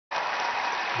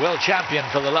World champion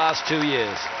for the last 2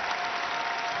 years.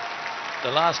 The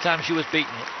last time she was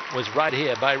beaten was right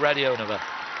here by Radionova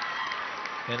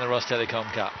in the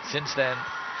Rostelecom Cup. Since then,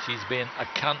 she's been a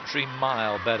country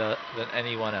mile better than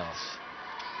anyone else.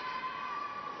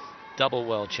 Double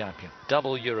world champion,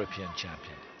 double European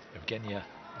champion, Evgenia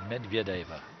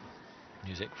Medvedeva.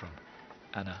 Music from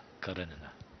Anna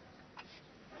Karenina.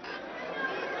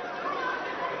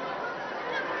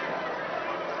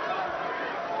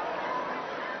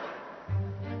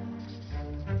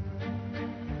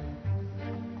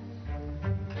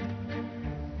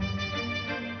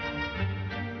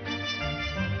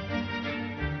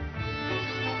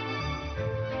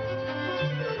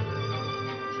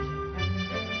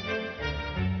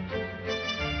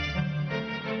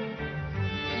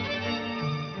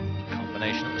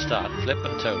 At the start, flip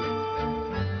and toe.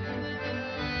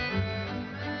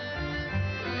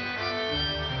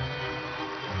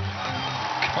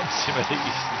 Consummate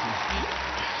ease.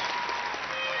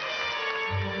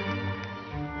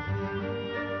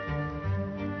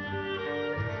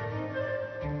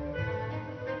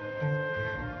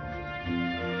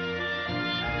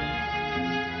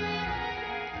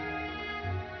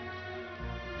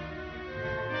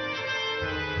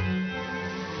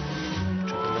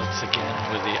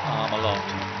 Again with the arm aloft,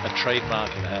 a trademark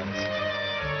of hers.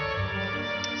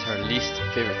 It's her least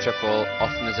favourite triple.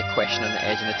 Often there's a question on the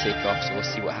edge in the takeoff, so we'll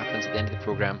see what happens at the end of the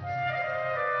programme.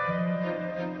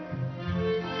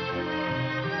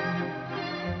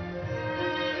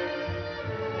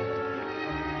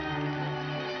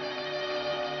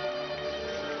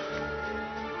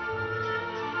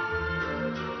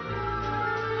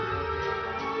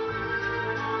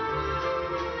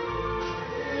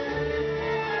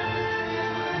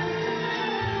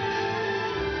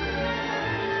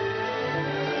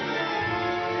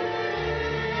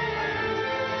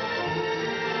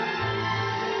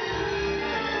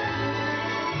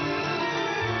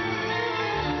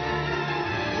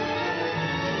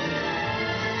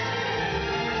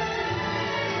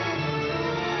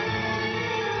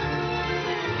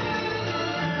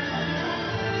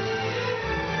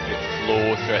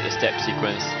 Throughout the step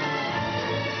sequence.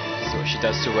 So she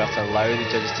does so well to allow the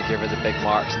judges to give her the big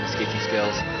marks and the skating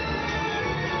skills.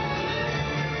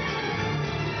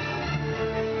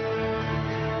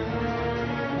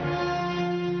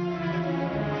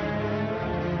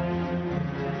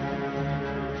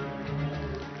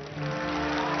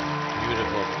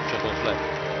 Beautiful triple flip.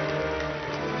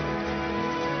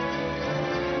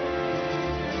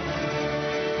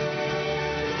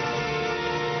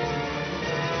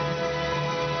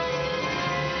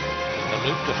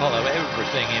 Loop to follow,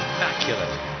 everything immaculate.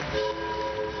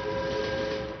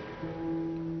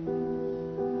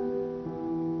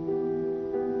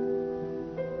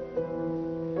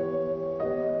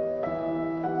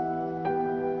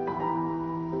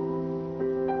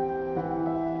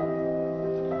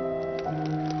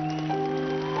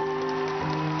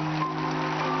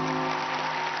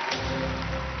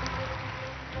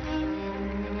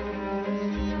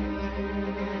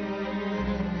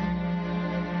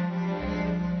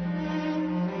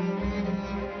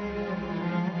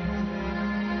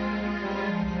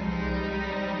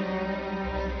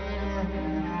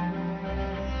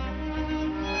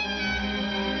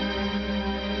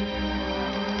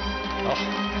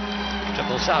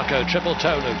 Triple Salchow, triple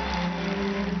toe loop.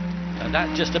 And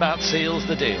that just about seals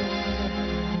the deal.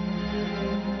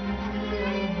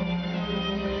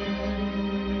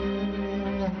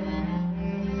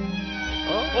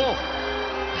 Oh!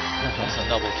 That's a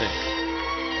novelty.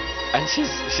 And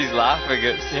she's laughing,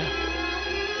 it's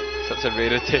such a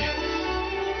rarity.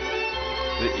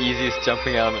 The easiest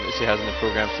jumping element that she has in the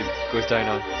programme she goes down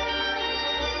on.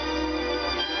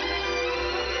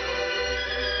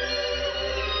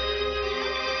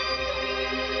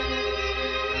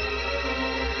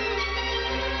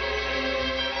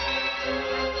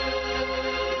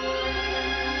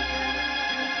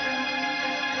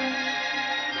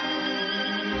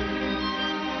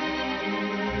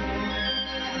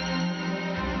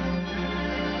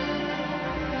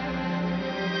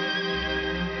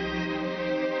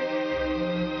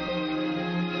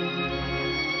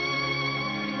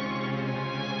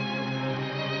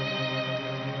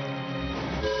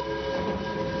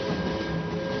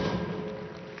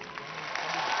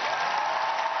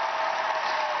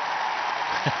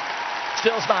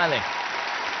 Still smiling.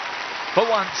 For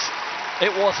once,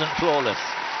 it wasn't flawless.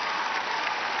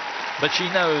 But she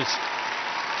knows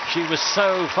she was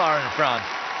so far in front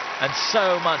and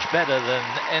so much better than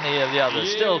any of the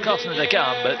others. Still Kostner to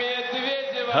come, but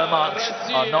her marks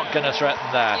are not going to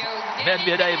threaten that.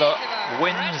 Medvedeva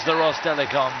wins the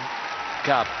Rostelecom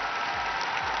Cup.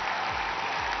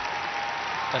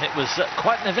 And it was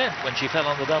quite an event when she fell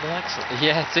on the double axel.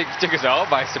 Yeah, it took us all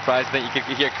by surprise. I think you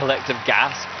could hear collective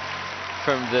gasp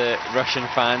from the Russian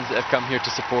fans that have come here to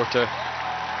support her.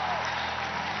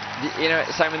 You know,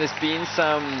 Simon, there's been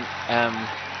some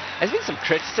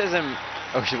criticism.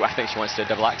 Oh, I think she wants to do a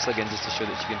double axel again just to show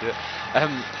that she can do it.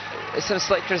 Some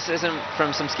slight criticism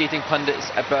from some skating pundits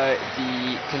about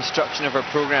the construction of her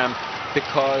program,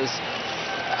 because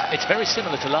it's very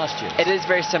similar to last year. It is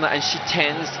very similar, and she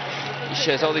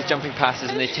has all these jumping passes,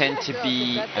 and they tend to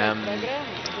be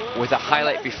with a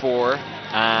highlight before,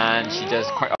 and she does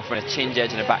quite often a change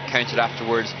edge and a back counter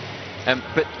afterwards.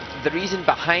 But the reason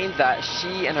behind that,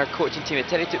 she and her coaching team at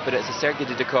Teletut, but it's a Sergei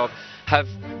Dudikov, have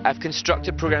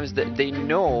constructed programs that they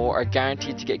know are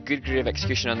guaranteed to get good degree of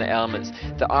execution on the elements.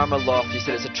 The arm aloft, you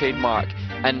said it's a trademark,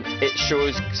 and it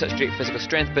shows such great physical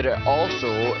strength, but it also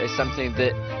is something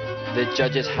that the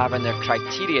judges have in their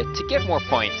criteria to give more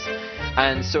points.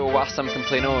 And so while some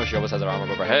complain, oh, she always has her arm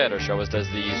above her head, or she always does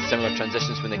these similar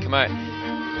transitions when they come out,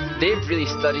 they've really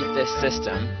studied this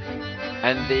system,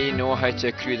 and they know how to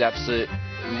accrue the absolute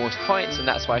most points, and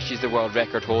that's why she's the world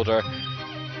record holder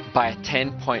by a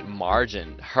 10-point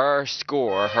margin. Her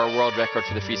score, her world record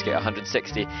for the free skate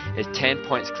 160, is 10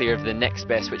 points clear of the next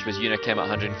best, which was Yuna Kim at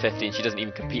 150, and she doesn't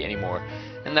even compete anymore.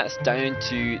 And that's down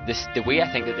to the way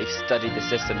I think that they've studied the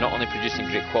system, not only producing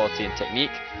great quality and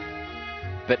technique,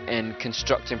 but in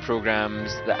constructing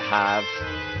programs that have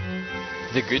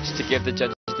the goods to give the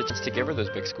judges the chance to give her those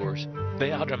big scores.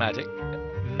 They are dramatic,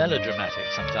 melodramatic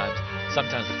sometimes.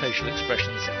 Sometimes the facial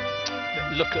expressions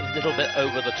look a little bit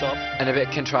over the top. And a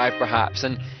bit contrived perhaps,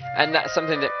 and that's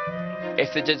something that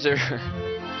if the judges are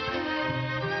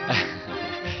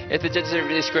if the judges are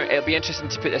really scoring, it'll be interesting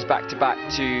to put this back to back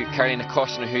to Karolina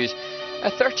Kostner, who's a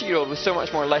 30-year-old with so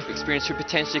much more life experience, who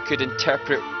potentially could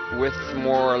interpret with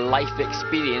more life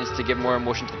experience to give more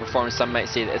emotion to the performance. Some might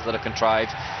say that it's a little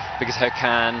contrived, because how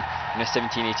can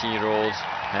 17, 18-year-olds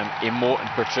emote and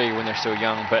portray when they're so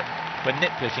young? But we're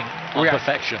nitpicking on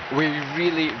perfection. We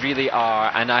really, really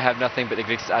are, and I have nothing but the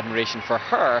greatest admiration for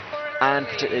her, and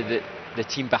particularly the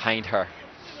team behind her.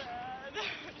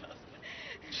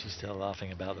 She's still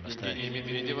laughing about the mistake.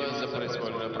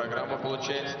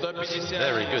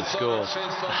 Very good score.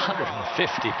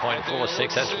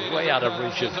 150.46. That's way out of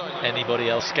reach of anybody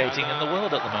else skating in the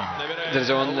world at the moment. There's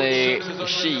only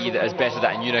she that has bettered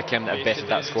that, and Yuna Kim that have bettered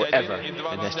that score ever in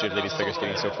the history of ladies figure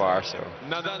skating so far. So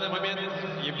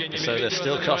there's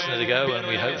still Kostner to go, and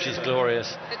we hope she's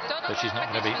glorious, but she's not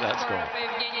going to beat that score.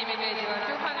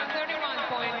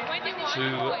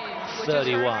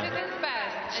 231.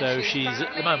 So she's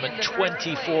at the moment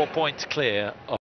 24 points clear of